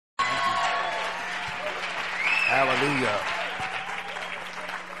Hallelujah.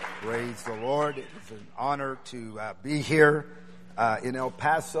 Praise the Lord. It's an honor to be here in El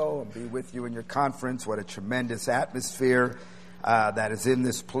Paso and be with you in your conference. What a tremendous atmosphere that is in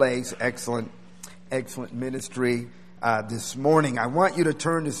this place. Excellent ministry this morning. I want you to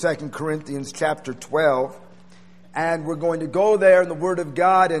turn to 2 Corinthians chapter 12, and we're going to go there in the Word of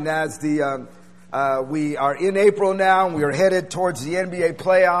God. And as we are in April now, and we are headed towards the NBA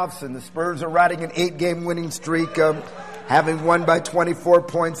playoffs, and the Spurs are riding an 8-game winning streak, having won by 24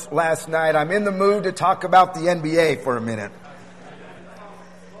 points last night. I'm in the mood to talk about the NBA for a minute.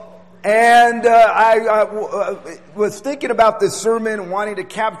 And I was thinking about this sermon, wanting to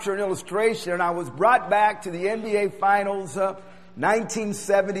capture an illustration, and I was brought back to the NBA Finals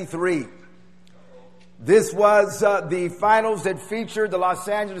 1973. This was the finals that featured the Los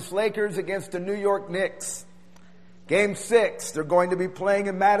Angeles Lakers against the New York Knicks. Game 6, they're going to be playing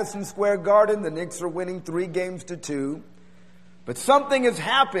in Madison Square Garden. The Knicks are winning 3-2. But something has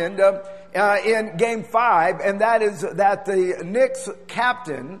happened in Game 5, and that is that the Knicks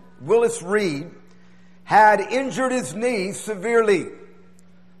captain, Willis Reed, had injured his knee severely.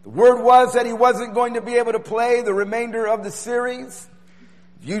 The word was that he wasn't going to be able to play the remainder of the series.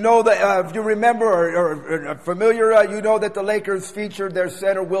 You know that if you remember or are familiar, you know that the Lakers featured their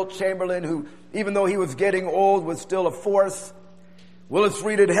center, Wilt Chamberlain, who, even though he was getting old, was still a force. Willis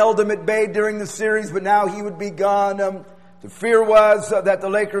Reed had held him at bay during the series, but now he would be gone. The fear was that the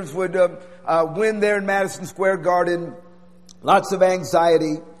Lakers would win there in Madison Square Garden. Lots of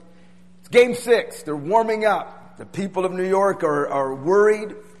anxiety. It's Game 6. They're warming up. The people of New York are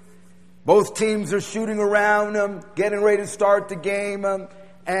worried. Both teams are shooting around, getting ready to start the game.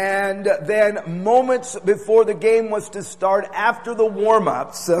 And then moments before the game was to start, after the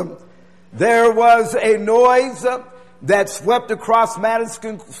warm-ups, there was a noise that swept across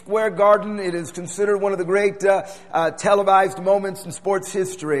Madison Square Garden. It is considered one of the great televised moments in sports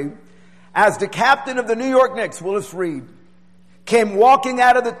history, as the captain of the New York Knicks, Willis Reed, came walking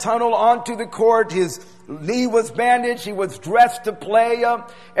out of the tunnel onto the court. His knee was bandaged. He was dressed to play.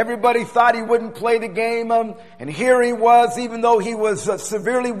 Everybody thought he wouldn't play the game. And here he was, even though he was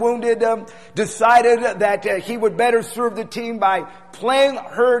severely wounded, decided that he would better serve the team by playing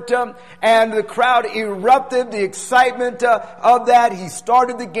hurt. And the crowd erupted, the excitement of that. He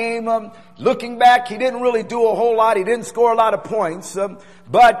started the game. Looking back, he didn't really do a whole lot. He didn't score a lot of points.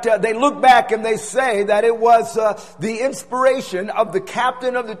 But they look back and they say that it was the inspiration of the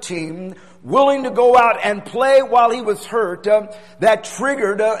captain of the team willing to go out and play while he was hurt that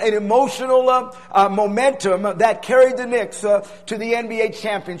triggered an emotional momentum that carried the Knicks to the NBA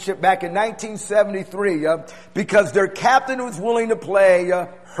championship back in 1973 because their captain was willing to play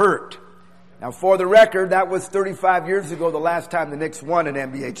hurt. Now, for the record, that was 35 years ago, the last time the Knicks won an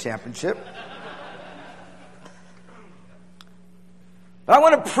NBA championship. But I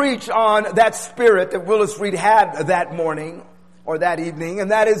want to preach on that spirit that Willis Reed had that morning or that evening, and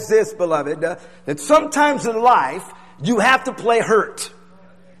that is this, beloved, that sometimes in life you have to play hurt.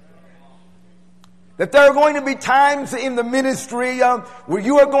 That there are going to be times in the ministry where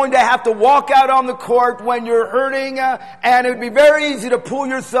you are going to have to walk out on the court when you're hurting, and it would be very easy to pull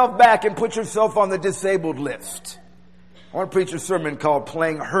yourself back and put yourself on the disabled list. I want to preach a sermon called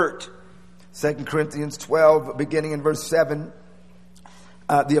Playing Hurt. 2 Corinthians 12, beginning in verse 7.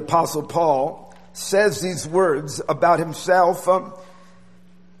 The Apostle Paul says these words about himself.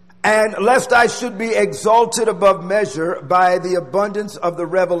 And lest I should be exalted above measure by the abundance of the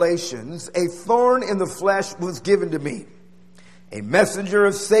revelations, a thorn in the flesh was given to me, a messenger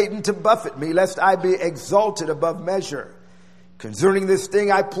of Satan to buffet me, lest I be exalted above measure. Concerning this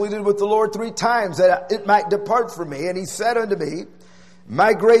thing I pleaded with the Lord 3 times that it might depart from me. And he said unto me,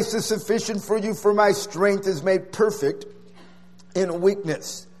 my grace is sufficient for you, for my strength is made perfect in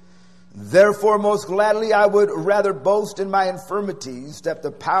weakness. Therefore, most gladly I would rather boast in my infirmities, that the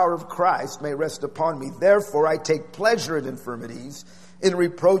power of Christ may rest upon me. Therefore, I take pleasure in infirmities, in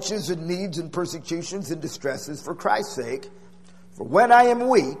reproaches, in needs, in persecutions, in distresses, for Christ's sake. For when I am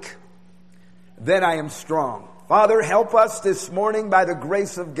weak, then I am strong. Father, help us this morning by the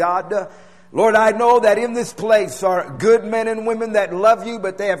grace of God. Lord, I know that in this place are good men and women that love you,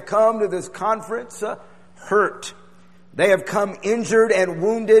 but they have come to this conference hurt. They have come injured and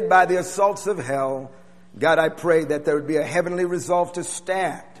wounded by the assaults of hell. God, I pray that there would be a heavenly resolve to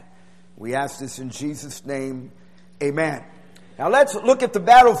stand. We ask this in Jesus' name. Amen. Now let's look at the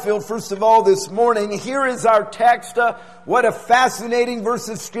battlefield first of all this morning. Here is our text. What a fascinating verse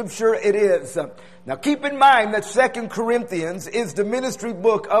of Scripture it is. Now keep in mind that 2 Corinthians is the ministry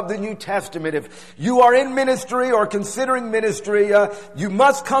book of the New Testament. If you are in ministry or considering ministry, you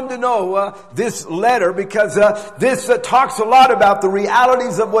must come to know this letter, because this talks a lot about the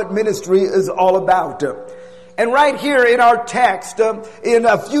realities of what ministry is all about. And right here in our text, in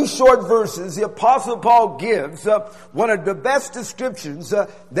a few short verses, the Apostle Paul gives one of the best descriptions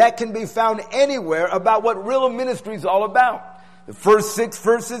that can be found anywhere about what real ministry is all about. The first 6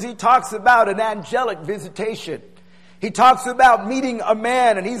 verses, he talks about an angelic visitation. He talks about meeting a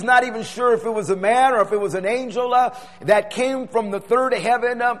man, and he's not even sure if it was a man or if it was an angel that came from the third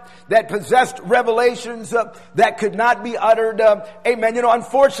heaven that possessed revelations that could not be uttered. Amen. You know,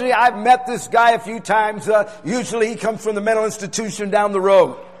 unfortunately, I've met this guy a few times. Usually he comes from the mental institution down the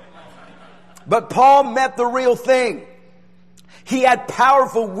road. But Paul met the real thing. He had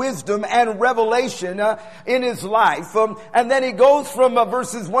powerful wisdom and revelation in his life. And then he goes from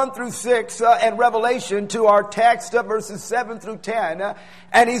verses 1 through 6 and Revelation to our text, verses 7 through 10.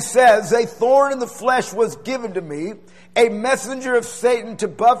 And he says, a thorn in the flesh was given to me, a messenger of Satan to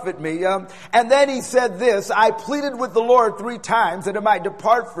buffet me. And then he said this, I pleaded with the Lord 3 times that it might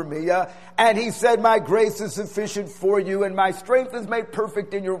depart from me. And he said, my grace is sufficient for you, and my strength is made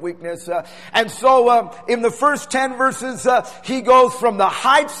perfect in your weakness. And so in the first 10 verses, he goes from the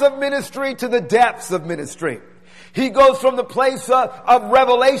heights of ministry to the depths of ministry. He goes from the place of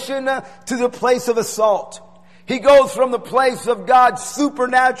revelation to the place of assault. He goes from the place of God's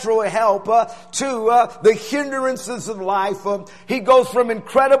supernatural help to the hindrances of life. He goes from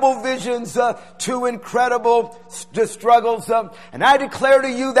incredible visions to incredible struggles. And I declare to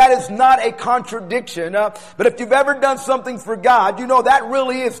you that is not a contradiction. But if you've ever done something for God, you know that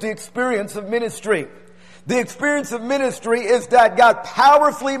really is the experience of ministry. The experience of ministry is that God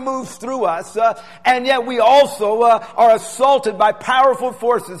powerfully moves through us, and yet we also are assaulted by powerful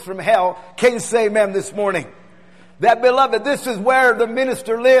forces from hell. Can you say amen this morning? That, beloved, this is where the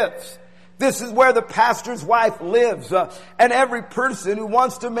minister lives. This is where the pastor's wife lives. And every person who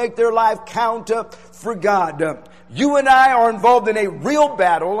wants to make their life count for God. You and I are involved in a real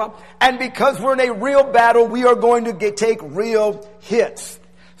battle. And because we're in a real battle, we are going to take real hits.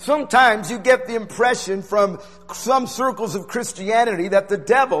 Sometimes you get the impression from some circles of Christianity that the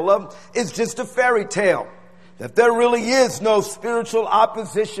devil is just a fairy tale. That there really is no spiritual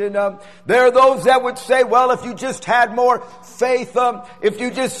opposition. There are those that would say, well, if you just had more faith, if you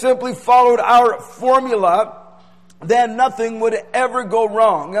just simply followed our formula, then nothing would ever go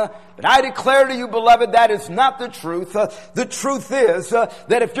wrong. But I declare to you, beloved, that is not the truth. The truth is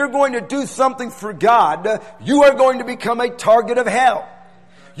that if you're going to do something for God, you are going to become a target of hell.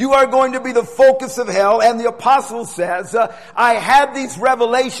 You are going to be the focus of hell. And the apostle says, I had these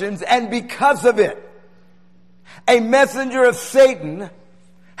revelations, and because of it, a messenger of Satan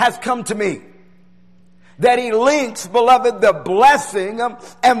has come to me. That he links, beloved, the blessing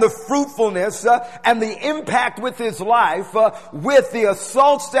and the fruitfulness and the impact with his life with the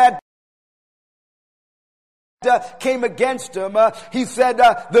assaults that came against him. He said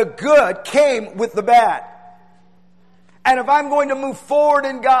the good came with the bad. And if I'm going to move forward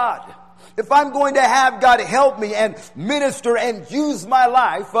in God, if I'm going to have God help me and minister and use my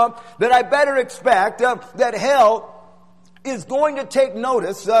life, then I better expect that hell is going to take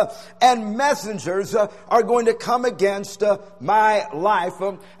notice and messengers are going to come against my life.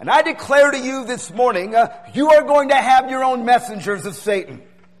 And I declare to you this morning, you are going to have your own messengers of Satan.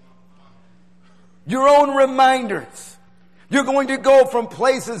 Your own reminders. You're going to go from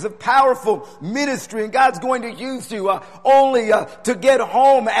places of powerful ministry, and God's going to use you only to get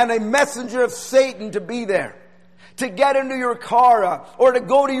home and a messenger of Satan to be there. To get into your car or to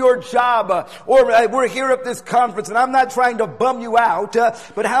go to your job or we're here at this conference, and I'm not trying to bum you out,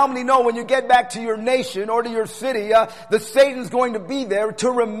 but how many know when you get back to your nation or to your city, the Satan's going to be there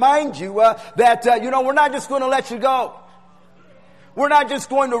to remind you that, we're not just going to let you go. We're not just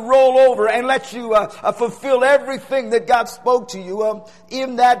going to roll over and let you fulfill everything that God spoke to you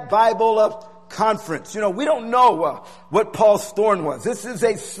in that Bible conference. We don't know what Paul's thorn was. This is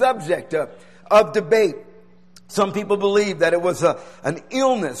a subject of debate. Some people believe that it was an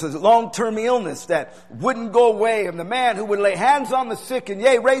illness, a long-term illness that wouldn't go away. And the man who would lay hands on the sick and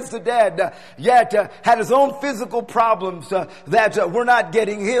raise the dead, yet had his own physical problems that were not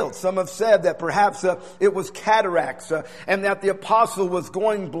getting healed. Some have said that perhaps it was cataracts and that the apostle was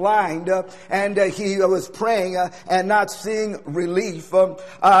going blind and he was praying and not seeing relief.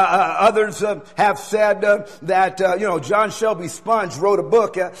 Others have said that, John Shelby Sponge wrote a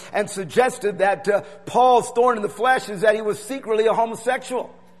book and suggested that Paul's thorn in in the flesh is that he was secretly a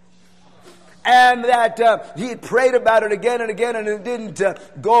homosexual. And that he had prayed about it again and again, and it didn't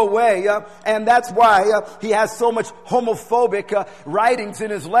go away. And that's why he has so much homophobic writings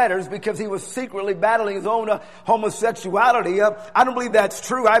in his letters, because he was secretly battling his own homosexuality. I don't believe that's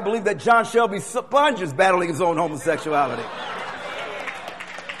true. I believe that John Shelby Sponge is battling his own homosexuality.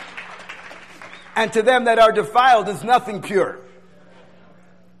 And to them that are defiled is nothing pure.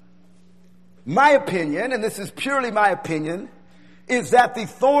 My opinion, and this is purely my opinion, is that the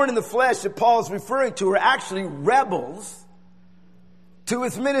thorn in the flesh that Paul is referring to are actually rebels to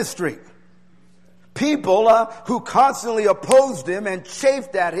his ministry. People who constantly opposed him and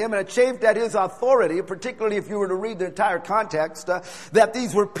chafed at him and chafed at his authority, particularly if you were to read the entire context, that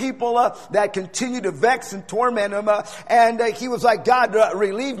these were people that continued to vex and torment him. And he was like, God,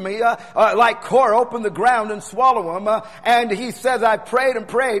 relieve me. Like Korah, open the ground and swallow him. And he says, I prayed and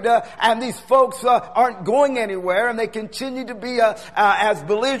prayed. And these folks aren't going anywhere. And they continue to be as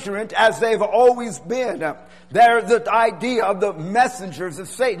belligerent as they've always been. They're the idea of the messengers of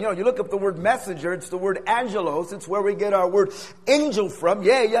Satan. You know, you look up the word messenger, it's the word angelos. It's where we get our word angel from.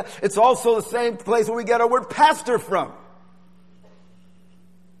 Yeah. It's also the same place where we get our word pastor from.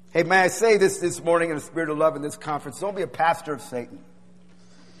 Hey, may I say this morning in the spirit of love in this conference, don't be a pastor of Satan.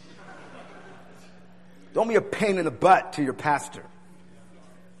 Don't be a pain in the butt to your pastor.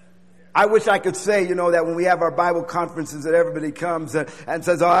 I wish I could say, that when we have our Bible conferences that everybody comes and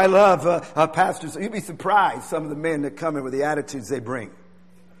says, oh, I love pastors. You'd be surprised some of the men that come in with the attitudes they bring.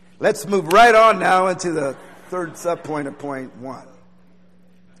 Let's move right on now into the third subpoint of point 1.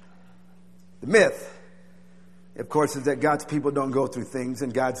 The myth, of course, is that God's people don't go through things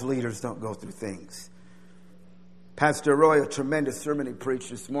and God's leaders don't go through things. Pastor Roy, a tremendous sermon he preached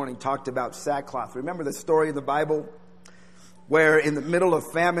this morning, talked about sackcloth. Remember the story in the Bible where in the middle of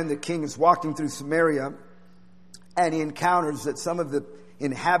famine, the king is walking through Samaria and he encounters that some of the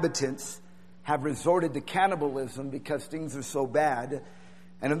inhabitants have resorted to cannibalism because things are so bad.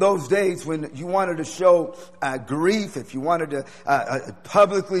 And in those days, when you wanted to show grief, if you wanted to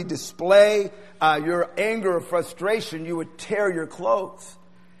publicly display your anger or frustration, you would tear your clothes.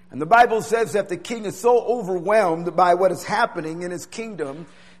 And the Bible says that the king is so overwhelmed by what is happening in his kingdom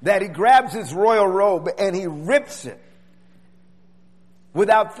that he grabs his royal robe and he rips it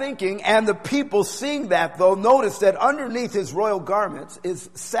without thinking. And the people, seeing that, though, notice that underneath his royal garments is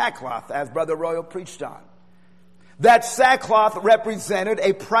sackcloth, as Brother Royal preached on. That sackcloth represented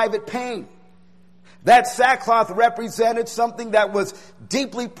a private pain. That sackcloth represented something that was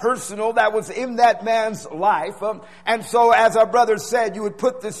deeply personal, that was in that man's life. And so, as our brother said, you would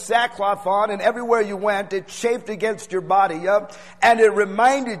put this sackcloth on, and everywhere you went, it chafed against your body, and it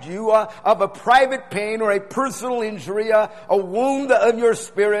reminded you of a private pain or a personal injury, a wound in your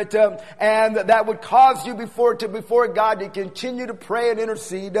spirit, and that would cause you before God to continue to pray and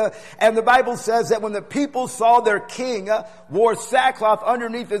intercede. And the Bible says that when the people saw their king wore sackcloth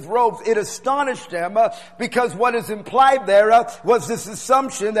underneath his robes, it astonished them. Because what is implied there was this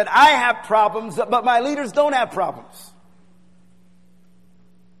assumption that I have problems, but my leaders don't have problems.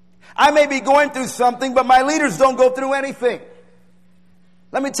 I may be going through something, but my leaders don't go through anything.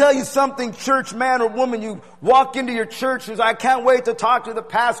 Let me tell you something, church man or woman. You walk into your church and I can't wait to talk to the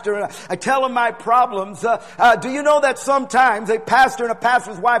pastor, and I tell him my problems. Do you know that sometimes a pastor and a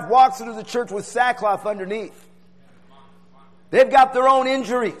pastor's wife walks into the church with sackcloth underneath? They've got their own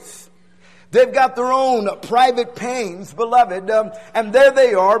injuries. They've got their own private pains, beloved, and there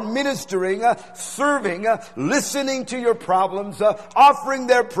they are ministering, serving, listening to your problems, offering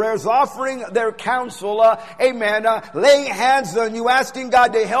their prayers, offering their counsel, amen, laying hands on you, asking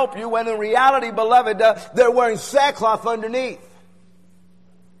God to help you, when in reality, beloved, they're wearing sackcloth underneath.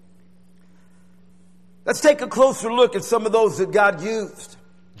 Let's take a closer look at some of those that God used.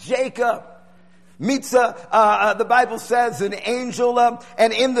 Jacob meets, the Bible says, an angel,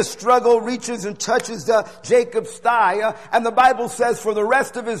 and in the struggle reaches and touches Jacob's thigh. And the Bible says for the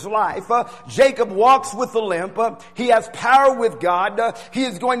rest of his life, Jacob walks with a limp. He has power with God. He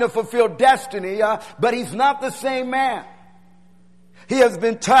is going to fulfill destiny, but he's not the same man. He has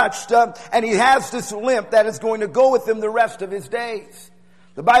been touched, and he has this limp that is going to go with him the rest of his days.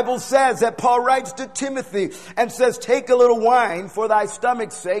 The Bible says that Paul writes to Timothy and says, take a little wine for thy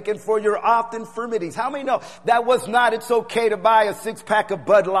stomach's sake and for your oft infirmities. How many know that was not, it's okay to buy a 6-pack of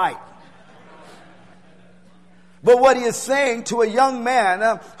Bud Light? But what he is saying to a young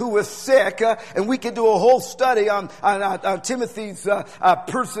man who was sick, and we could do a whole study on Timothy's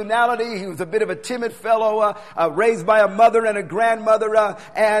personality. He was a bit of a timid fellow, raised by a mother and a grandmother,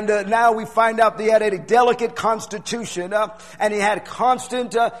 and now we find out that he had a delicate constitution, and he had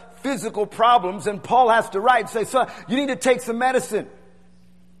constant physical problems. And Paul has to write and say, son, you need to take some medicine.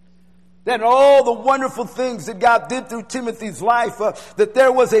 Then all the wonderful things that God did through Timothy's life, that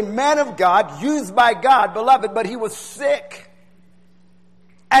there was a man of God, used by God, beloved, but he was sick.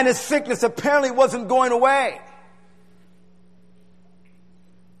 And his sickness apparently wasn't going away.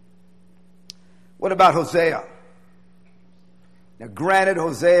 What about Hosea? Now granted,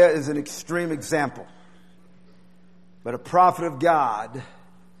 Hosea is an extreme example, but a prophet of God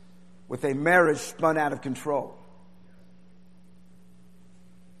with a marriage spun out of control.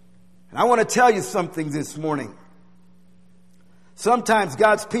 And I want to tell you something this morning. Sometimes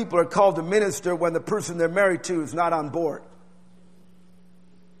God's people are called to minister when the person they're married to is not on board.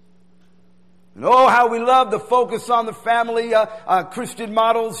 And oh, how we love to focus on the family Christian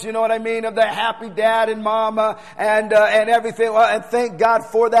models, you know what I mean, of the happy dad and mom and everything. And thank God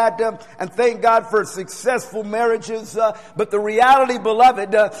for that, and thank God for successful marriages. But the reality,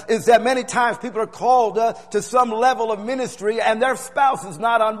 beloved, is that many times people are called to some level of ministry and their spouse is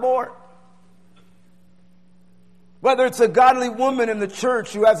not on board. Whether it's a godly woman in the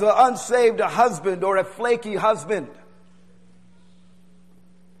church who has an unsaved husband or a flaky husband.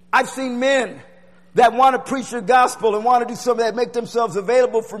 I've seen men that want to preach the gospel and want to do something that make themselves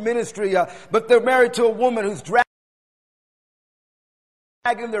available for ministry, but they're married to a woman who's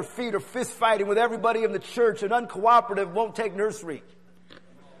dragging their feet or fist fighting with everybody in the church and uncooperative, won't take nursery.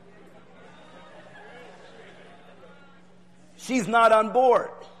 She's not on board.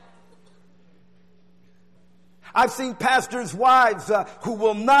 I've seen pastors' wives who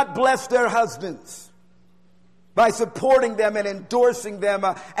will not bless their husbands by supporting them and endorsing them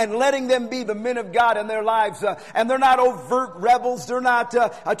and letting them be the men of God in their lives. And they're not overt rebels. They're not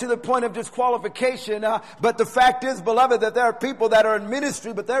to the point of disqualification. But the fact is, beloved, that there are people that are in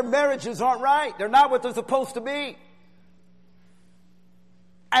ministry, but their marriages aren't right. They're not what they're supposed to be.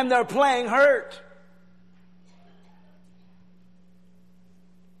 And they're playing hurt.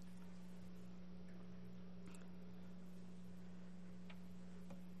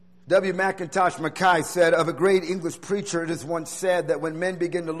 W. McIntosh Mackay said, of a great English preacher, it is once said that when men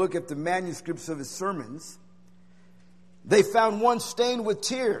begin to look at the manuscripts of his sermons, they found one stained with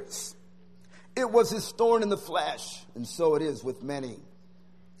tears. It was his thorn in the flesh, and so it is with many.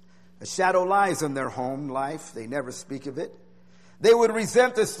 A shadow lies in their home life. They never speak of it. They would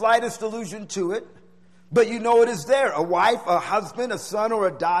resent the slightest allusion to it, but you know it is there. A wife, a husband, a son, or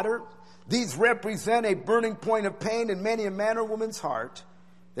a daughter. These represent a burning point of pain in many a man or woman's heart.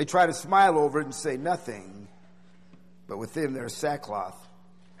 They try to smile over it and say nothing, but within their sackcloth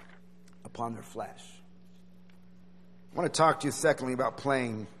upon their flesh. I want to talk to you secondly about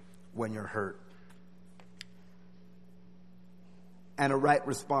playing when you're hurt. And a right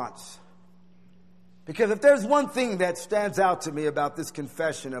response. Because if there's one thing that stands out to me about this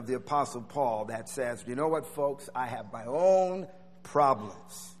confession of the Apostle Paul that says, you know what, folks, I have my own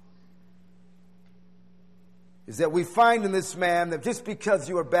problems. Is that we find in this man that just because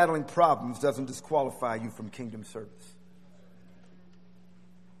you are battling problems doesn't disqualify you from kingdom service.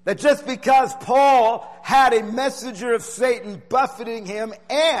 That just because Paul had a messenger of Satan buffeting him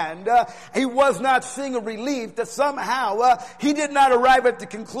and he was not seeing a relief, that somehow he did not arrive at the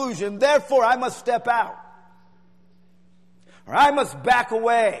conclusion, therefore I must step out. Or I must back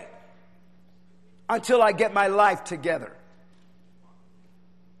away until I get my life together.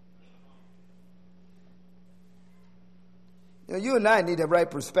 You know, you and I need a right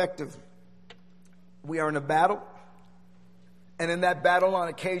perspective. We are in a battle. And in that battle, on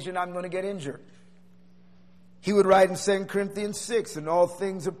occasion, I'm going to get injured. He would write in 2 Corinthians 6, in all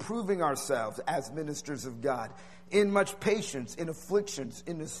things approving ourselves as ministers of God, in much patience, in afflictions,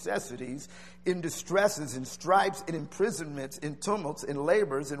 in necessities, in distresses, in stripes, in imprisonments, in tumults, in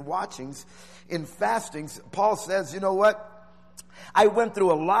labors, in watchings, in fastings. Paul says, you know what? I went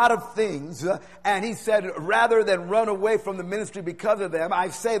through a lot of things, and he said, rather than run away from the ministry because of them, I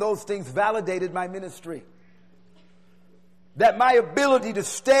say those things validated my ministry. That my ability to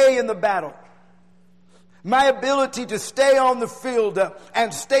stay in the battle, my ability to stay on the field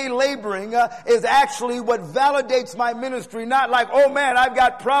and stay laboring is actually what validates my ministry. Not like, oh man, I've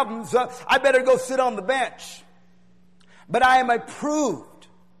got problems, I better go sit on the bench. But I am approved.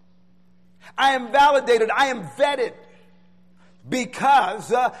 I am validated. I am vetted.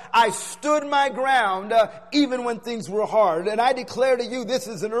 Because I stood my ground even when things were hard. And I declare to you, this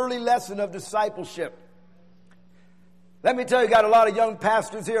is an early lesson of discipleship. Let me tell you, got a lot of young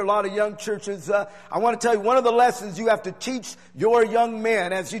pastors here, a lot of young churches. I want to tell you, one of the lessons you have to teach your young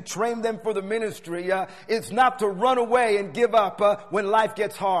men as you train them for the ministry is not to run away and give up when life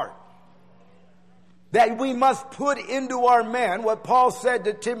gets hard. That we must put into our men what Paul said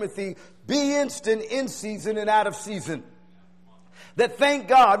to Timothy, be instant in season and out of season. That thank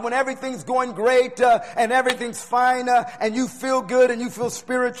God when everything's going great and everything's fine and you feel good and you feel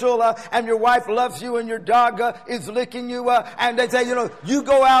spiritual and your wife loves you and your dog is licking you and they say, you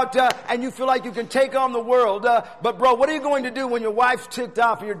go out and you feel like you can take on the world. But bro, what are you going to do when your wife's ticked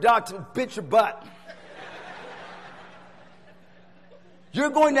off and your dog bit your butt?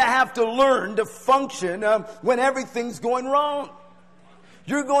 You're going to have to learn to function when everything's going wrong.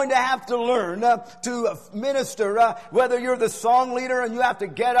 You're going to have to learn to minister, whether you're the song leader and you have to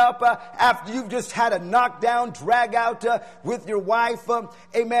get up after you've just had a knockdown, drag out with your wife,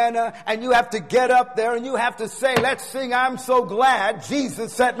 amen, and you have to get up there and you have to say, let's sing, I'm so glad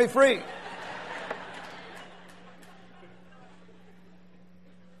Jesus set me free.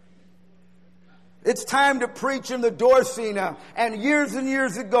 It's time to preach in the door scene. And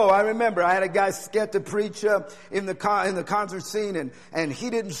years ago, I remember I had a guy get to preach in the concert scene, and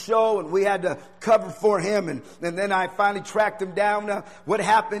he didn't show, and we had to cover for him. And then I finally tracked him down. What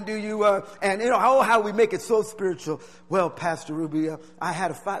happened to you? And how we make it so spiritual. Well, Pastor Ruby, I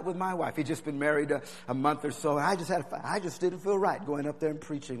had a fight with my wife. He'd just been married a month or so. And I just had a fight. I just didn't feel right going up there and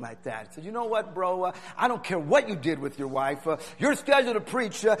preaching like that. I said, you know what, bro? I don't care what you did with your wife. You're scheduled to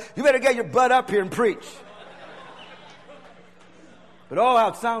preach. You better get your butt up here and preach. But how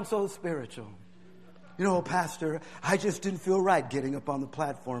it sounds so spiritual. Pastor, I just didn't feel right getting up on the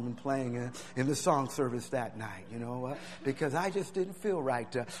platform and playing in the song service that night, because I just didn't feel right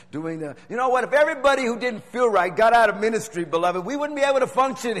doing the... If everybody who didn't feel right got out of ministry, beloved, we wouldn't be able to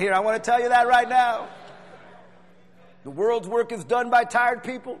function here. I want to tell you that right now. The world's work is done by tired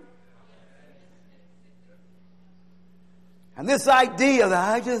people. And this idea that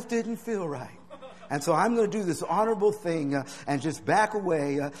I just didn't feel right. And so I'm going to do this honorable thing and just back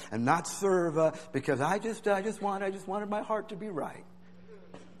away and not serve because I just wanted my heart to be right.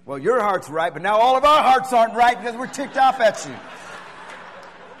 Well, your heart's right, but now all of our hearts aren't right because we're ticked off at you.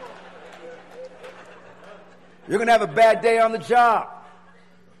 You're going to have a bad day on the job.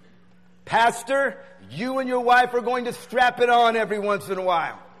 Pastor, you and your wife are going to strap it on every once in a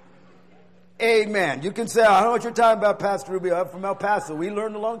while. Amen. You can say, I don't know what you're talking about, Pastor Ruby. I'm from El Paso. We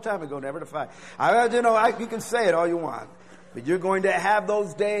learned a long time ago never to fight. You can say it all you want. But you're going to have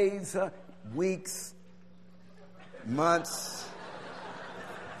those days, weeks, months.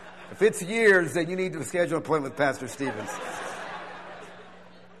 If it's years, then you need to schedule an appointment with Pastor Stevens.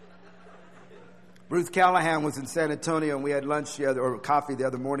 Bruce Callahan was in San Antonio, and we had lunch or coffee the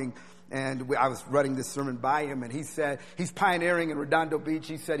other morning. And I was running this sermon by him, and he said, he's pioneering in Redondo Beach.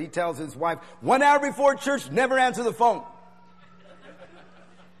 He said he tells his wife, 1 hour before church, never answer the phone.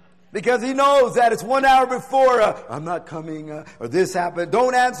 Because he knows that it's 1 hour before, I'm not coming, or this happened.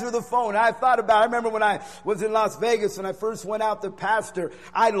 Don't answer the phone. I remember when I was in Las Vegas and I first went out to pastor,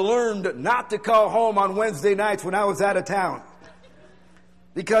 I learned not to call home on Wednesday nights when I was out of town.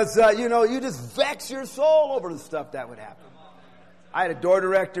 Because, you just vex your soul over the stuff that would happen. I had a door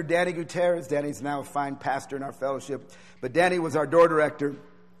director, Danny Gutierrez. Danny's now a fine pastor in our fellowship. But Danny was our door director.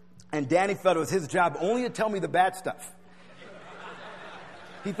 And Danny felt it was his job only to tell me the bad stuff.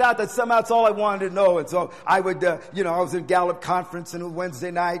 He thought that somehow that's all I wanted to know. And so I would, I was in Gallup conference and it was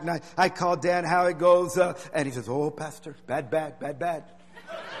Wednesday night. And I called Dan how it goes. And he says, oh, Pastor, bad.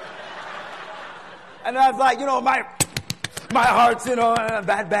 And I was like, my heart's,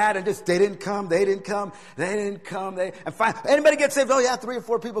 bad, and just, they didn't come. And finally, anybody get saved? Oh yeah, 3 or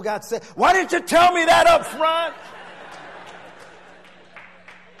 4 people got saved. Why didn't you tell me that up front?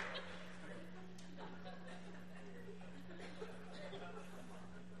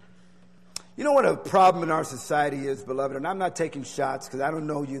 You know what a problem in our society is, beloved? And I'm not taking shots because I don't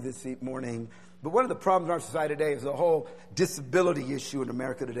know you this morning. But one of the problems in our society today is the whole disability issue in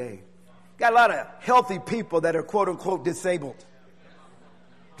America today. Got a lot of healthy people that are quote-unquote disabled.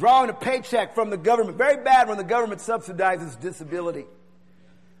 Drawing a paycheck from the government. Very bad when the government subsidizes disability.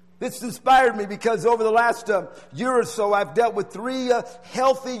 This inspired me because over the last year or so, I've dealt with 3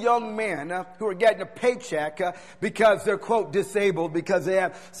 healthy young men who are getting a paycheck because they're, quote, disabled, because they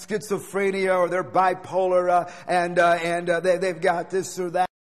have schizophrenia or they're bipolar and they've got this or that.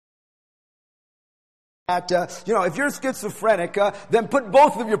 If you're schizophrenic, then put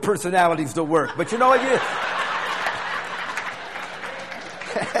both of your personalities to work. But you know what?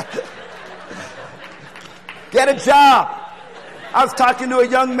 Get a job. I was talking to a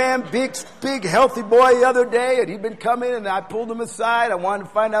young man, big, healthy boy the other day, and he'd been coming, and I pulled him aside. I wanted to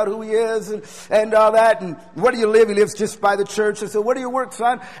find out who he is and all that. And where do you live? He lives just by the church. I said, where do you work,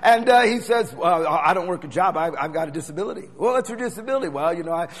 son? And he says, well, I don't work a job. I've got a disability. Well, what's your disability?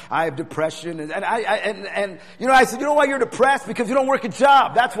 Well, I have depression. And I said, you know why you're depressed? Because you don't work a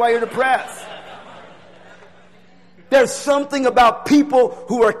job. That's why you're depressed. There's something about people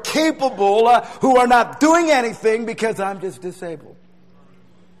who are capable, who are not doing anything because I'm just disabled.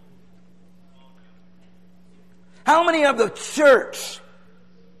 How many of the church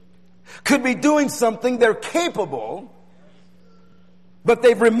could be doing something, they're capable, but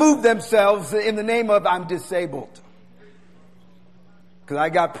they've removed themselves in the name of I'm disabled? Because I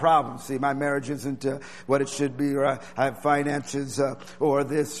got problems. See, my marriage isn't what it should be, or I have finances, or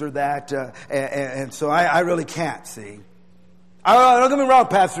this or that, and so I really can't. See, don't get me wrong,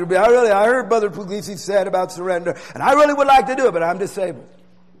 Pastor. I heard Brother Puglisi said about surrender, and I really would like to do it, but I'm disabled.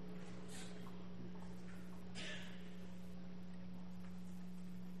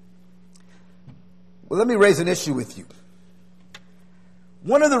 Well, let me raise an issue with you.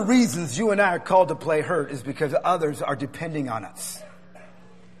 One of the reasons you and I are called to play hurt is because others are depending on us.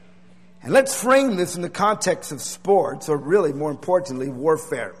 And let's frame this in the context of sports, or really, more importantly,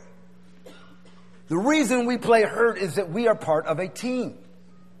 warfare. The reason we play hurt is that we are part of a team.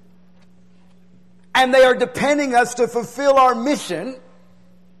 And they are depending us to fulfill our mission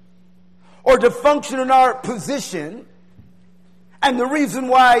or to function in our position. And the reason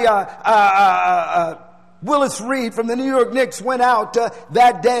why Willis Reed from the New York Knicks went out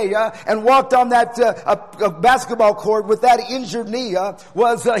that day and walked on that basketball court with that injured knee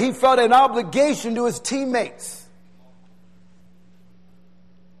was he felt an obligation to his teammates.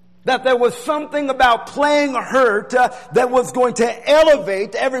 That there was something about playing hurt that was going to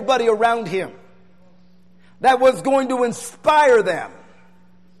elevate everybody around him. That was going to inspire them.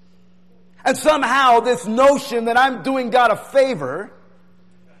 And somehow this notion that I'm doing God a favor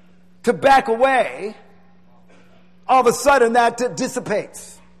to back away, all of a sudden that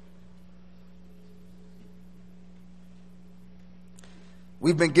dissipates.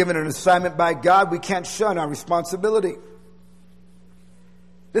 We've been given an assignment by God. We can't shun our responsibility.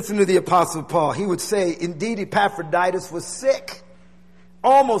 Listen to the Apostle Paul. He would say, indeed, Epaphroditus was sick,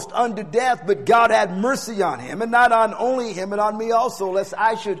 almost unto death, but God had mercy on him, and not on only him, but on me also, lest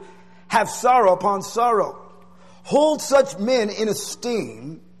I should have sorrow upon sorrow. Hold such men in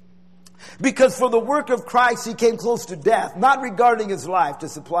esteem, because for the work of Christ he came close to death, not regarding his life, to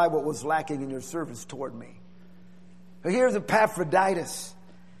supply what was lacking in your service toward me. But here's Epaphroditus.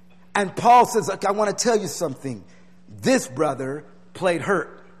 And Paul says, look, I want to tell you something. This brother played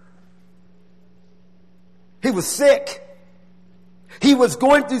hurt. He was sick. He was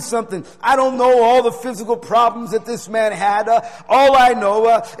going through something. I don't know all the physical problems that this man had. All I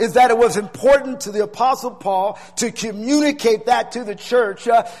know is that it was important to the Apostle Paul to communicate that to the church.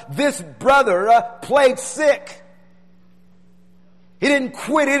 This brother played sick. He didn't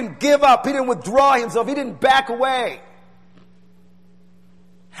quit. He didn't give up. He didn't withdraw himself. He didn't back away.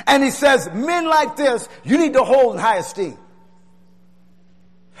 And he says, men like this, you need to hold in high esteem.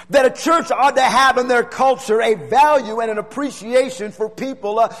 That a church ought to have in their culture a value and an appreciation for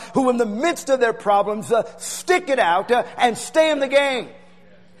people who in the midst of their problems stick it out and stay in the game.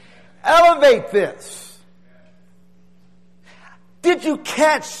 Elevate this. Did you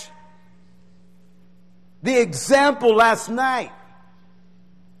catch the example last night?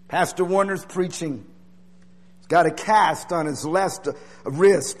 Pastor Warner's preaching. He's got a cast on his left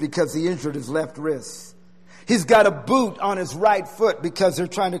wrist because he injured his left wrist. He's got a boot on his right foot because they're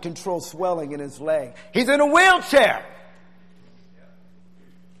trying to control swelling in his leg. He's in a wheelchair.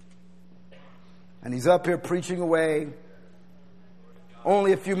 And he's up here preaching away,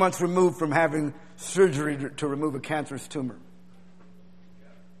 only a few months removed from having surgery to remove a cancerous tumor.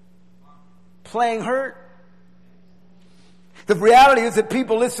 Playing hurt. The reality is that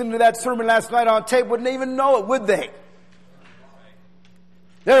people listening to that sermon last night on tape wouldn't even know it, would they?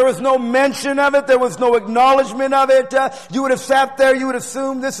 There was no mention of it. There was no acknowledgement of it. You would have sat there. You would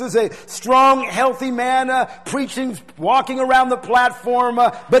assume this was a strong, healthy man preaching, walking around the platform.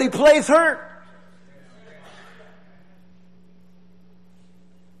 But he plays hurt.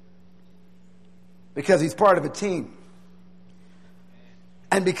 Because he's part of a team.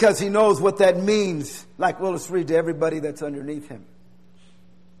 And because he knows what that means, like Willis Reed, to everybody that's underneath him.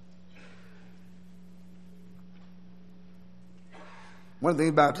 One thing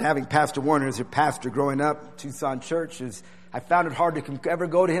about having Pastor Warner as your pastor growing up at Tucson Church is I found it hard to ever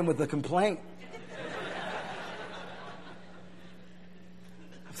go to him with a complaint.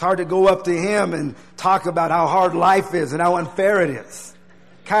 It's hard to go up to him and talk about how hard life is and how unfair it is.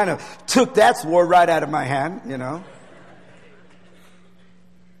 Kind of took that sword right out of my hand, you know.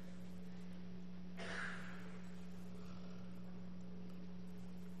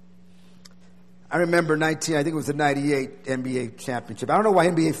 I remember I think it was the 98 NBA championship. I don't know why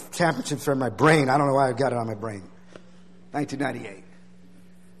NBA championships are in my brain. I don't know why I got it on my brain. 1998.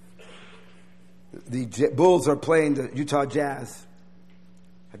 The Bulls are playing the Utah Jazz.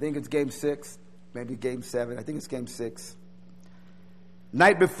 I think it's game 6, maybe game 7. I think it's game 6.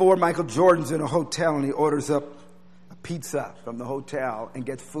 Night before, Michael Jordan's in a hotel and he orders up a pizza from the hotel and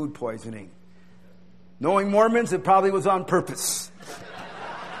gets food poisoning. Knowing Mormons, it probably was on purpose.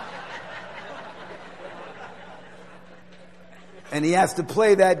 And he has to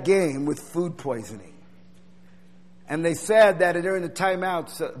play that game with food poisoning. And they said that during the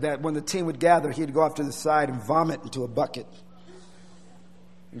timeouts, that when the team would gather, he'd go off to the side and vomit into a bucket.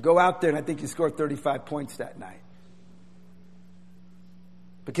 And go out there, and I think he scored 35 points that night.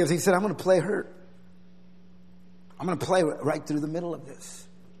 Because he said, I'm going to play hurt. I'm going to play right through the middle of this.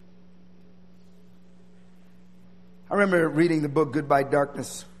 I remember reading the book Goodbye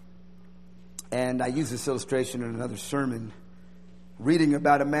Darkness. And I used this illustration in another sermon. Reading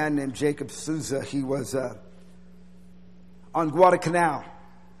about a man named Jacob Souza. He was on Guadalcanal.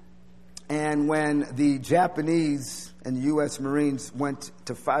 And when the Japanese and the U.S. Marines went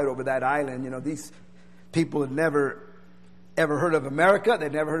to fight over that island, you know, these people had never, ever heard of America.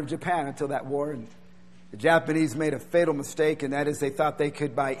 They'd never heard of Japan until that war. And the Japanese made a fatal mistake, and that is they thought they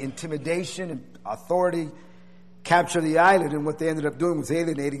could, by intimidation and authority, capture the island. And what they ended up doing was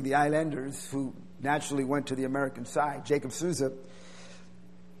alienating the islanders, who naturally went to the American side. Jacob Souza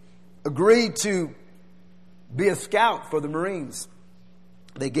agreed to be a scout for the Marines.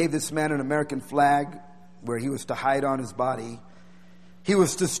 They gave this man an American flag where he was to hide on his body. He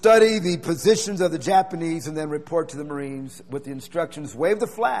was to study the positions of the Japanese and then report to the Marines with the instructions, wave the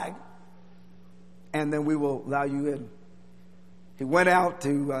flag, and then we will allow you in. He went out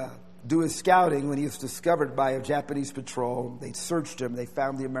to do his scouting when he was discovered by a Japanese patrol. They searched him. They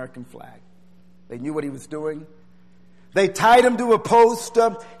found the American flag. They knew what he was doing. They tied him to a post,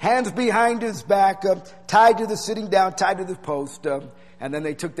 hands behind his back, tied to the post, and then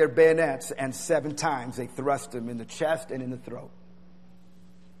they took their bayonets, and 7 times they thrust him in the chest and in the throat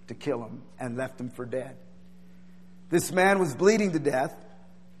to kill him, and left him for dead. This man was bleeding to death,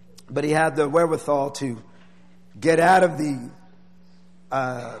 but he had the wherewithal to get out of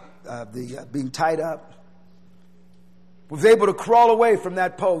being tied up. Was able to crawl away from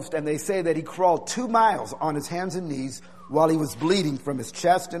that post, and they say that he crawled 2 miles on his hands and knees while he was bleeding from his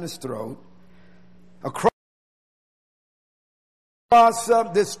chest and his throat, across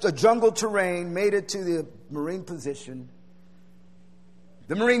this jungle terrain, made it to the Marine position.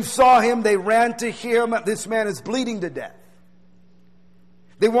 The Marines saw him. They ran to him. This man is bleeding to death.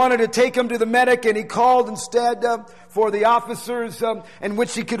 They wanted to take him to the medic, and he called instead for the officers in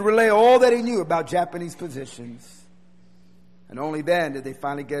which he could relay all that he knew about Japanese positions. And only then did they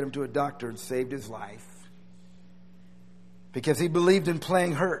finally get him to a doctor and saved his life. Because he believed in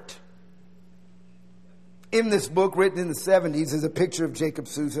playing hurt. In this book, written in the 70s, is a picture of Jacob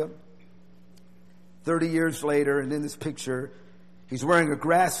Souza. 30 years later, and in this picture, he's wearing a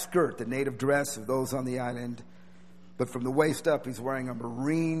grass skirt, the native dress of those on the island. But from the waist up, he's wearing a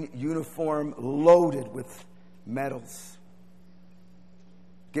Marine uniform loaded with medals.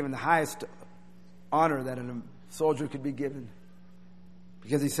 Given the highest honor that a soldier could be given.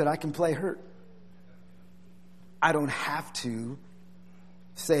 Because he said, I can play hurt. I don't have to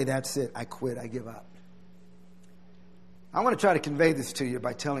say, that's it, I quit, I give up. I want to try to convey this to you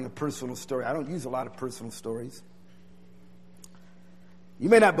by telling a personal story. I don't use a lot of personal stories. You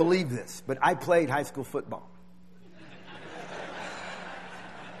may not believe this, but I played high school football.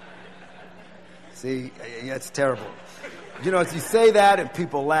 See, it's terrible. You know, if you say that and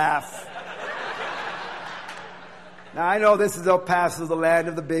people laugh. Now, I know this is El Paso, the land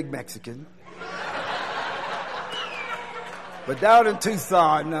of the big Mexican. But down in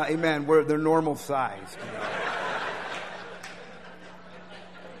Tucson, amen, they're normal sized. You know.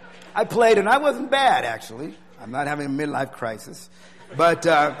 I played, and I wasn't bad, actually. I'm not having a midlife crisis. But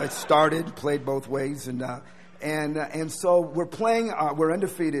I started, played both ways. And so we're playing, we're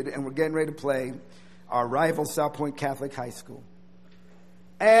undefeated, and we're getting ready to play our rival South Point Catholic High School.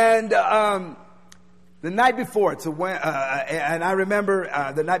 And the night before, and I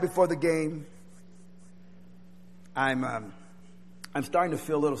remember the night before the game, I'm starting to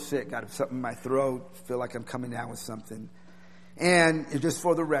feel a little sick. Got something in my throat. Feel like I'm coming down with something. And just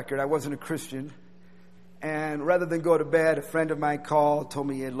for the record, I wasn't a Christian. And rather than go to bed, a friend of mine called, told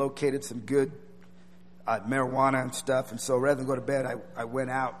me he had located some good marijuana and stuff. And so rather than go to bed, I went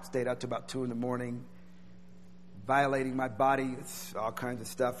out, stayed out till about 2 a.m, violating my body, it's all kinds of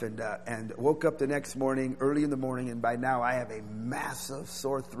stuff, and woke up the next morning, early in the morning, and by now I have a massive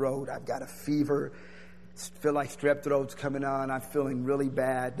sore throat. I've got a fever, feel like strep throat's coming on. I'm feeling really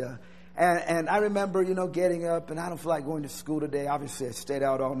bad. And I remember, getting up, and I don't feel like going to school today. Obviously, I stayed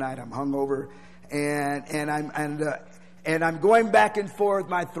out all night. I'm hungover, and I'm going back and forth,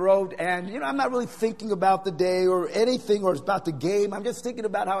 my throat, and, I'm not really thinking about the day or anything or about the game. I'm just thinking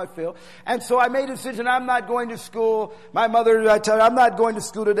about how I feel. And so I made a decision. I'm not going to school. My mother, I tell her, I'm not going to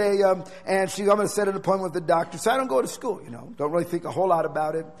school today, and I'm going to set an appointment with the doctor. So I don't go to school, Don't really think a whole lot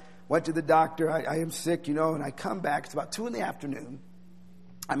about it. Went to the doctor. I am sick, and I come back. It's about 2 p.m.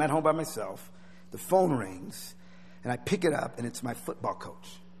 I'm at home by myself. The phone rings, and I pick it up, and it's my football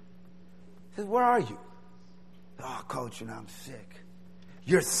coach. He says, "Where are you?" "Oh, coach, I'm sick."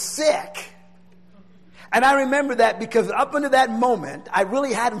 "You're sick?" And I remember that because up until that moment, I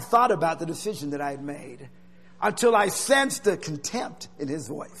really hadn't thought about the decision that I had made until I sensed the contempt in his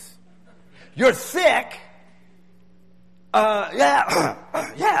voice. "You're sick?"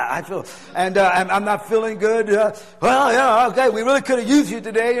 Yeah, I feel, and I'm not feeling good. Well, yeah, okay, we really could have used you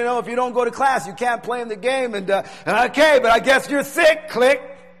today. If you don't go to class, you can't play in the game. And okay, but I guess you're sick. Click.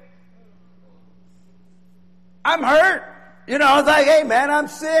 I'm hurt. I was like, "Hey, man, I'm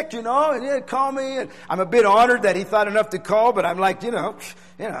sick, and he'd call me. And I'm a bit honored that he thought enough to call, but I'm like, So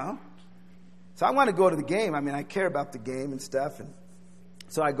I want to go to the game. I care about the game and stuff. And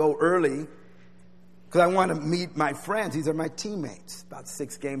so I go early because I want to meet my friends. These are my teammates, about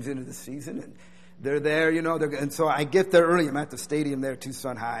 6 games into the season. And they're there, and so I get there early. I'm at the stadium there,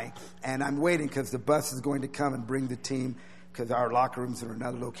 Tucson High, and I'm waiting because the bus is going to come and bring the team because our locker rooms are in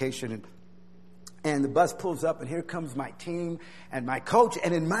another location. And the bus pulls up, and here comes my team and my coach.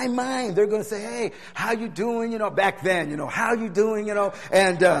 And in my mind, they're going to say, "Hey, how you doing?" Back then, "How you doing?"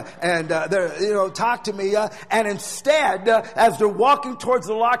 And they're, talk to me. And instead, as they're walking towards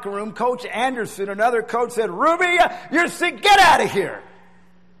the locker room, Coach Anderson, another coach, said, "Ruby, you're sick. Get out of here."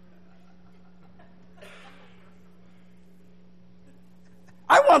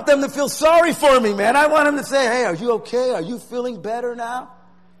 I want them to feel sorry for me, man. I want them to say, "Hey, are you okay? Are you feeling better now?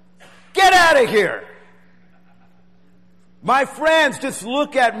 Get out of here." My friends just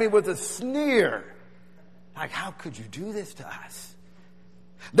look at me with a sneer. Like, "How could you do this to us?"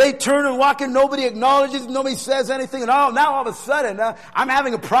 They turn and walk in. Nobody acknowledges. Nobody says anything. And now all of a sudden, I'm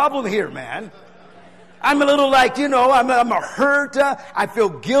having a problem here, man. I'm a little like, I'm hurt. I feel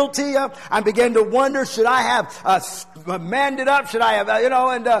guilty. I begin to wonder, should I have manned it up? Should I have,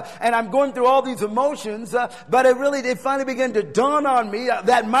 and I'm going through all these emotions. But it finally began to dawn on me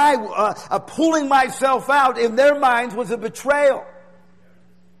that my pulling myself out in their minds was a betrayal.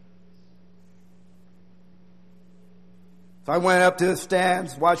 So I went up to the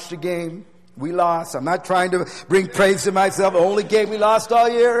stands, watched the game. We lost. I'm not trying to bring praise to myself. The only game we lost all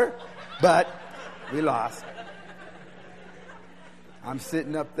year. But we lost. I'm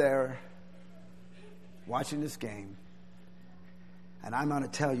sitting up there watching this game. And I'm going to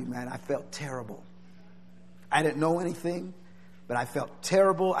tell you, man, I felt terrible. I didn't know anything, but I felt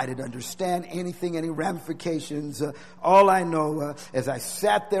terrible. I didn't understand anything, any ramifications. All I know as I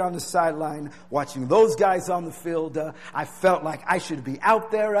sat there on the sideline watching those guys on the field, I felt like I should be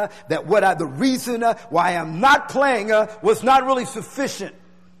out there. The reason why I'm not playing was not really sufficient.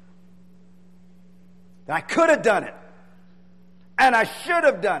 I could have done it. And I should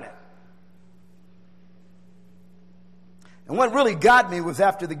have done it. And what really got me was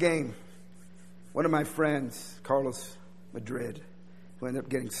after the game, one of my friends, Carlos Madrid, who ended up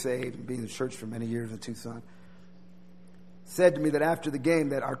getting saved and being in the church for many years in Tucson, said to me that after the game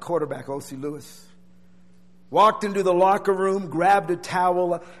that our quarterback, O.C. Lewis, walked into the locker room, grabbed a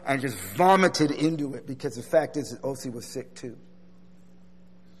towel, and just vomited into it because the fact is that O.C. was sick too.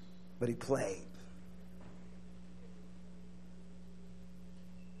 But he played.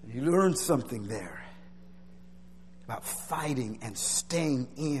 You learn something there about fighting and staying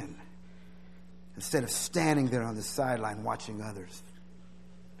in instead of standing there on the sideline watching others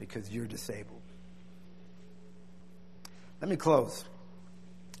because you're disabled. Let me close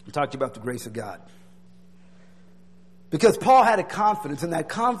and talk to you about the grace of God. Because Paul had a confidence, and that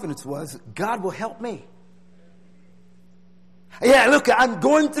confidence was, God will help me. Yeah, look, I'm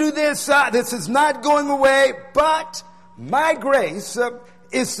going through this. This is not going away, but my grace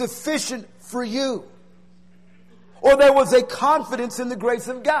is sufficient for you. or there was a confidence in the grace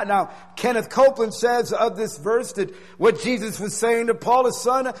of God. Now, Kenneth Copeland says of this verse that what Jesus was saying to Paul is,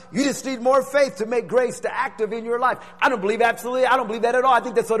 son, you just need more faith to make grace to active in your life. I don't believe that at all. I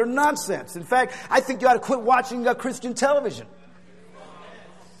think that's utter nonsense. In fact, I think you ought to quit watching Christian television.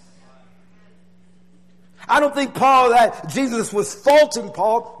 I don't think that Jesus was faulting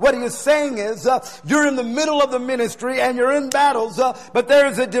Paul. What he was saying is, you're in the middle of the ministry and you're in battles, but there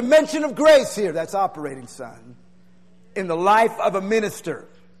is a dimension of grace here that's operating, son, in the life of a minister.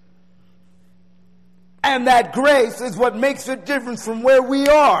 And that grace is what makes a difference from where we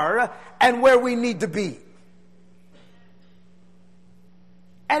are and where we need to be.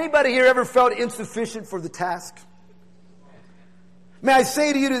 Anybody here ever felt insufficient for the task? May I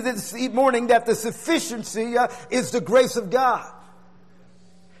say to you this morning that the sufficiency is the grace of God.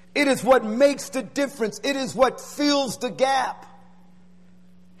 It is what makes the difference. It is what fills the gap.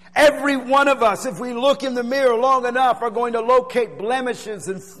 Every one of us, if we look in the mirror long enough, are going to locate blemishes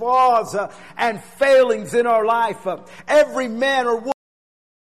and flaws and failings in our life. Every man or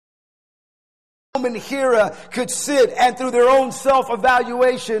woman here could sit and through their own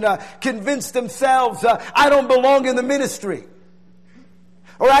self-evaluation convince themselves, I don't belong in the ministry.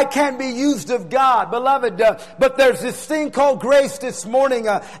 Or I can't be used of God. Beloved, but there's this thing called grace this morning.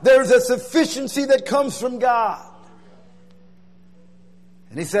 There's a sufficiency that comes from God.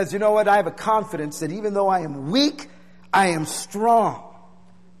 And he says, you know what? I have a confidence that even though I am weak, I am strong.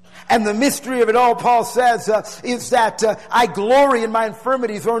 And the mystery of it all, Paul says, is that I glory in my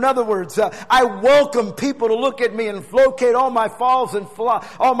infirmities. Or in other words, I welcome people to look at me and locate all my faults and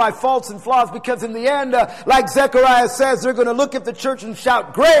flaws, because in the end, like Zechariah says, they're going to look at the church and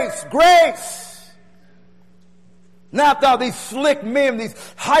shout, grace, grace. Not all these slick men, these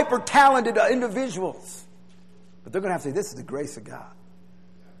hyper-talented individuals. But they're going to have to say, this is the grace of God.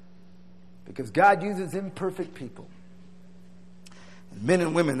 Because God uses imperfect people. Men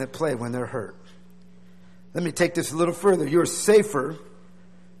and women that play when they're hurt. Let me take this a little further. You're safer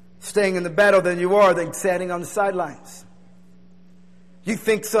staying in the battle than you are than standing on the sidelines. You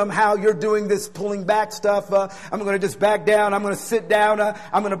think somehow you're doing this pulling back stuff. I'm going to just back down. I'm going to sit down.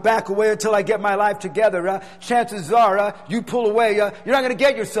 I'm going to back away until I get my life together. Chances are you pull away. You're not going to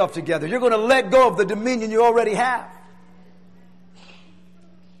get yourself together. You're going to let go of the dominion you already have.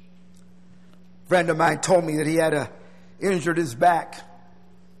 A friend of mine told me that he had injured his back,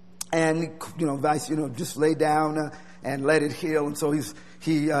 and just lay down and let it heal. And so he's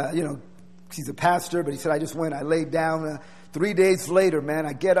a pastor, but he said, I laid down. 3 days later, man,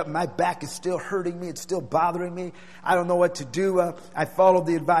 I get up, my back is still hurting me. It's still bothering me. I don't know what to do. I followed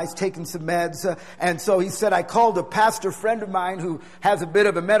the advice, taking some meds. And so he said, I called a pastor friend of mine who has a bit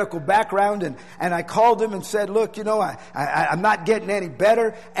of a medical background. And I called him and said, look, I'm not getting any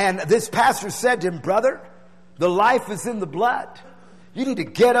better. And this pastor said to him, brother, the life is in the blood. You need to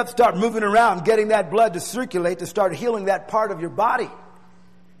get up, start moving around, getting that blood to circulate, to start healing that part of your body.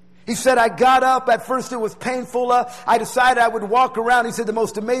 He said, I got up. At first it was painful. I decided I would walk around. He said the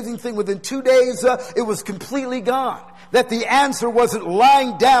most amazing thing, within 2 days, it was completely gone. That the answer wasn't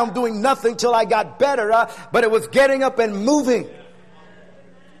lying down doing nothing till I got better, but it was getting up and moving.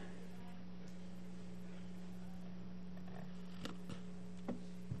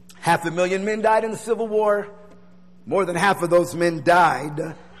 Half a million men died in the Civil War. More than half of those men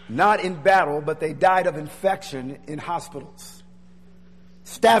died, not in battle, but they died of infection in hospitals.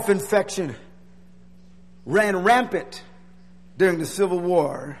 Staph infection ran rampant during the Civil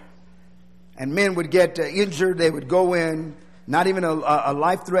War, and men would get injured. They would go in, not even a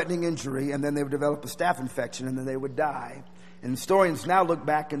life-threatening injury, and then they would develop a staph infection, and then they would die. And historians now look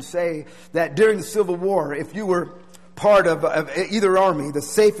back and say that during the Civil War, if you were part of either army, the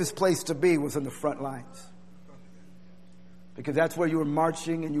safest place to be was in the front lines. Because that's where you were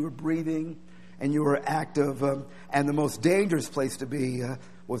marching and you were breathing and you were active. And the most dangerous place to be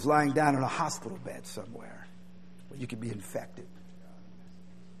was lying down in a hospital bed somewhere where you could be infected.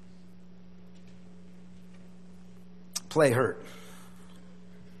 Play hurt.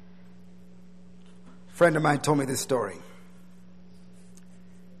 A friend of mine told me this story.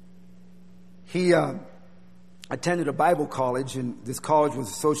 He attended a Bible college, and this college was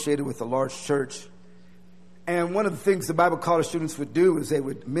associated with a large church. And one of the things the Bible college students would do is they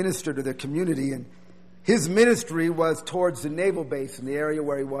would minister to their community. And his ministry was towards the naval base in the area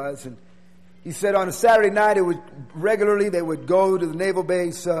where he was. And he said on a Saturday night, they would go to the naval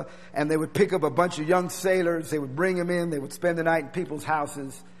base and they would pick up a bunch of young sailors. They would bring them in. They would spend the night in people's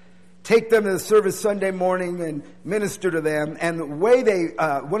houses, take them to the service Sunday morning and minister to them. And the way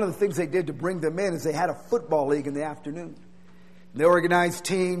one of the things they did to bring them in is they had a football league in the afternoon. They organized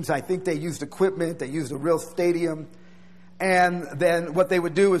teams. I think they used equipment. They used a real stadium. And then what they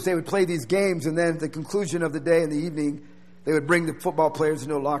would do is they would play these games, and then at the conclusion of the day in the evening, they would bring the football players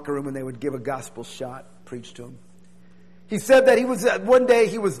into a locker room and they would give a gospel shot, preach to them. He said that one day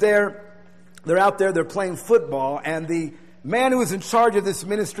he was there. They're out there, they're playing football, and the man who was in charge of this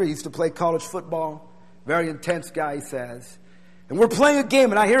ministry used to play college football. Very intense guy, he says. And we're playing a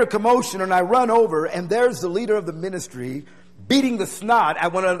game, and I hear a commotion, and I run over, and there's the leader of the ministry beating the snot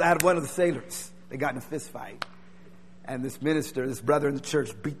at one of the sailors. They got in a fist fight. And this minister, this brother in the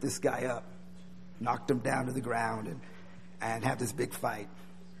church, beat this guy up, knocked him down to the ground, and had this big fight.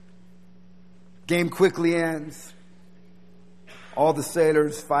 Game quickly ends. All the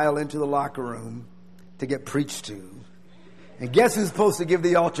sailors file into the locker room to get preached to. And guess who's supposed to give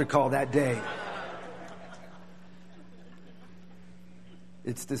the altar call that day?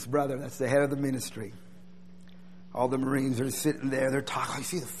 It's this brother. That's the head of the ministry. All the Marines are sitting there. They're talking. You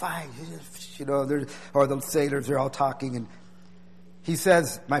see the fight, or the sailors are all talking. And he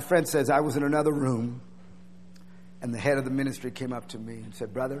says, my friend says, I was in another room, and the head of the ministry came up to me and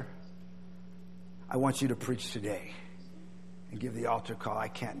said, brother, I want you to preach today and give the altar call. I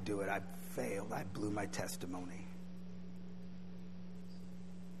can't do it. I failed. I blew my testimony.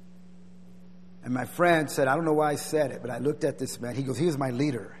 And my friend said, I don't know why I said it, but I looked at this man. He goes, he was my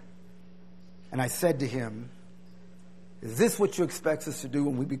leader. And I said to him, is this what you expect us to do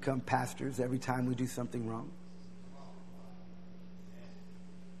when we become pastors every time we do something wrong?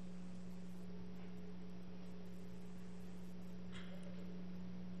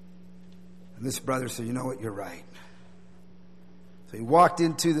 And this brother said, you know what, you're right. So he walked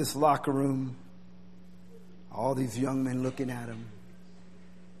into this locker room, all these young men looking at him.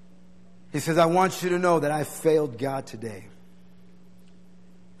 He says, I want you to know that I failed God today.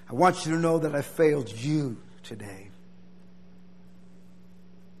 I want you to know that I failed you today.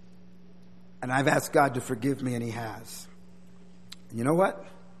 And I've asked God to forgive me, and he has. And you know what?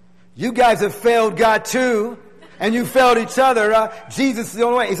 You guys have failed God too, and you failed each other. Jesus is the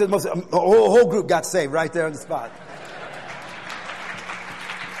only way. He said, the whole group got saved right there on the spot.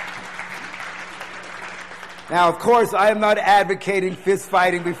 Now, of course, I am not advocating fist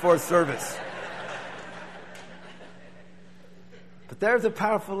fighting before service. But there's a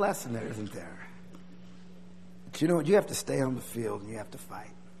powerful lesson there, isn't there? But you know what? You have to stay on the field and you have to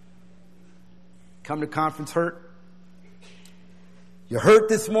fight. Come to conference hurt. You hurt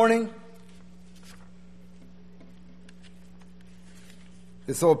this morning?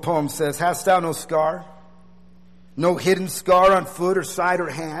 This old poem says, hast thou no scar? No hidden scar on foot or side or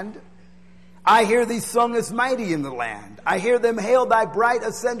hand? I hear thee sung as mighty in the land. I hear them hail thy bright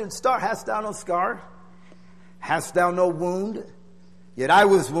ascendant star. Hast thou no scar? Hast thou no wound? Yet I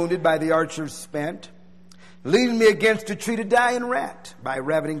was wounded by the archers spent. Leading me against a tree to die and rent. By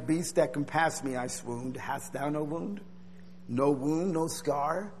ravening beasts that compassed me I swooned. Hast thou no wound? No wound, no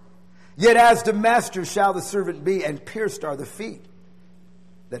scar? Yet as the master shall the servant be, and pierced are the feet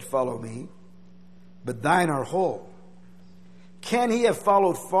that follow me. But thine are whole. Can he have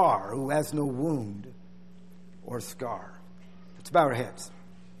followed far who has no wound or scar? Let's bow our heads.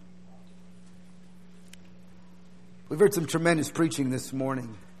 We've heard some tremendous preaching this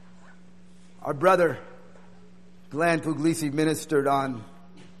morning. Our brother Glenn Puglisi ministered on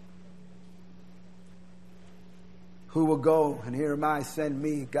who will go, and here am I, send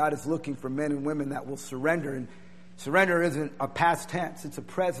me. God is looking for men and women that will surrender. And surrender isn't a past tense, it's a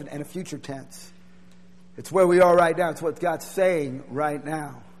present and a future tense. It's where we are right now. It's what God's saying right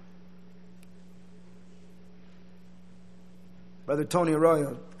now. Brother Tony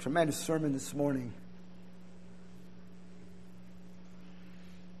Arroyo, tremendous sermon this morning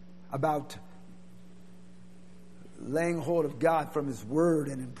about laying hold of God from his word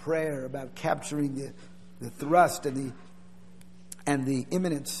and in prayer, about capturing the thrust and the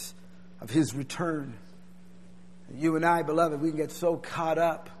imminence of his return. And you and I, beloved, we can get so caught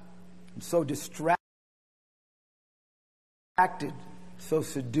up and so distracted, so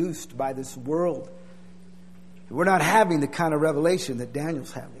seduced by this world. We're not having the kind of revelation that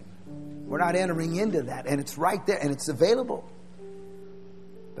Daniel's having. We're not entering into that, and it's right there, and it's available.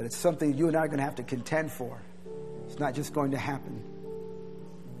 But it's something you and I are going to have to contend for. It's not just going to happen.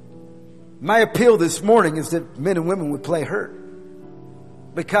 My appeal this morning is that men and women would play hurt.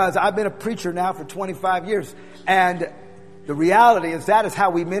 Because I've been a preacher now for 25 years, and the reality is that is how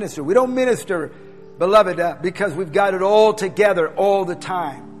we minister. We don't minister, beloved, because we've got it all together all the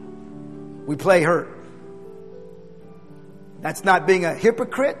time. We play hurt. That's not being a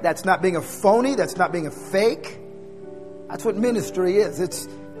hypocrite. That's not being a phony. That's not being a fake. That's what ministry is.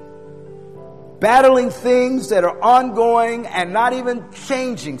 battling things that are ongoing and not even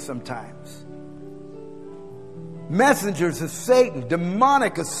changing sometimes. Messengers of Satan,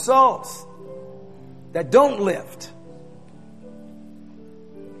 demonic assaults that don't lift.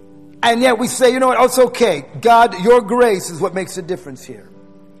 And yet we say, you know what, oh, it's okay. God, your grace is what makes a difference here.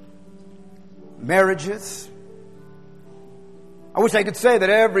 Marriages. I wish I could say that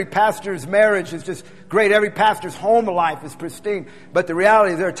every pastor's marriage is just great. Every pastor's home life is pristine. But the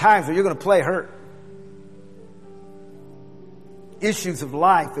reality is there are times where you're going to play hurt. Issues of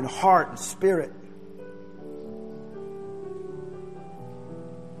life and heart and spirit.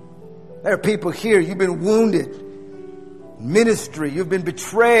 There are people here, you've been wounded. Ministry, you've been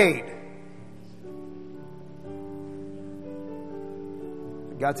betrayed.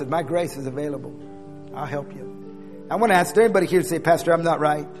 God said, my grace is available. I'll help you. I want to ask anybody here to say, Pastor, I'm not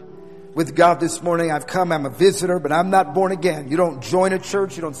right with God this morning. I've come, I'm a visitor, but I'm not born again. You don't join a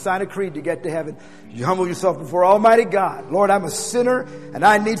church, you don't sign a creed to get to heaven. You humble yourself before Almighty God. Lord, I'm a sinner and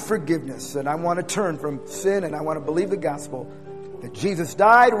I need forgiveness. And I want to turn from sin and I want to believe the gospel that Jesus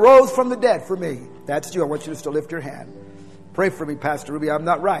died, rose from the dead for me. That's you. I want you just to lift your hand. Pray for me, Pastor Ruby. I'm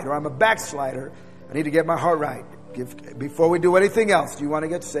not right, or I'm a backslider. I need to get my heart right. Before we do anything else, do you want to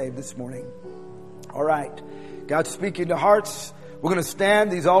get saved this morning? All right. God's speaking to hearts. We're going to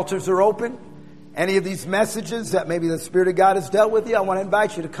stand. These altars are open. Any of these messages that maybe the Spirit of God has dealt with you, I want to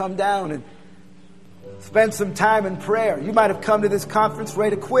invite you to come down and spend some time in prayer. You might have come to this conference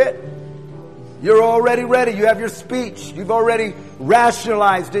ready to quit. You're already ready. You have your speech. You've already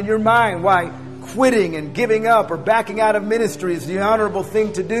rationalized in your mind why quitting and giving up or backing out of ministry is the honorable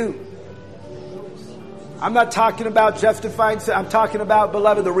thing to do. I'm not talking about justifying sin. I'm talking about,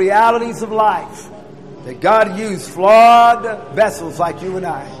 beloved, the realities of life. That God used flawed vessels like you and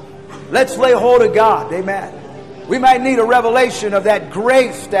I. Let's lay hold of God. Amen. We might need a revelation of that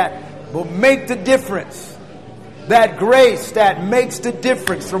grace that will make the difference. That grace that makes the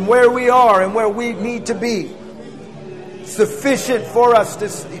difference from where we are and where we need to be. Sufficient for us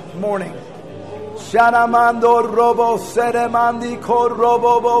this morning.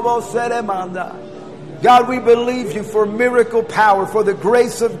 God, we believe you for miracle power, for the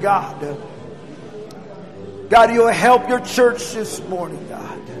grace of God. God, you'll help your church this morning,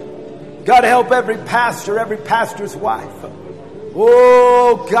 God. God, help every pastor, every pastor's wife.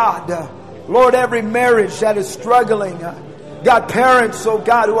 Oh, God. Lord, every marriage that is struggling. God, parents, oh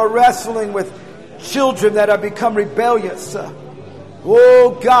God, who are wrestling with children that have become rebellious.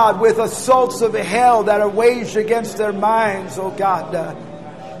 Oh God, with assaults of hell that are waged against their minds, oh God.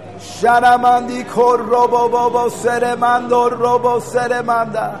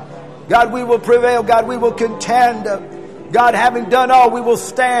 God, we will prevail. God, we will contend. God, having done all, we will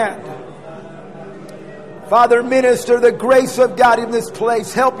stand. Father, minister the grace of God in this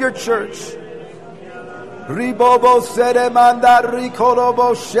place. Help your church. Ribobo seremanda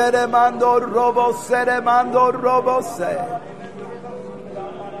rikorobo sheremando robo seremando robo se.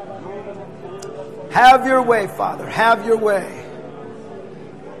 Have your way, Father. Have your way.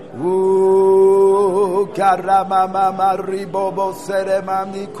 Ooh, karamama ribobo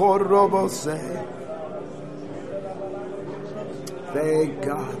seremandi korobo se. Thank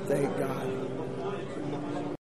God. Thank God.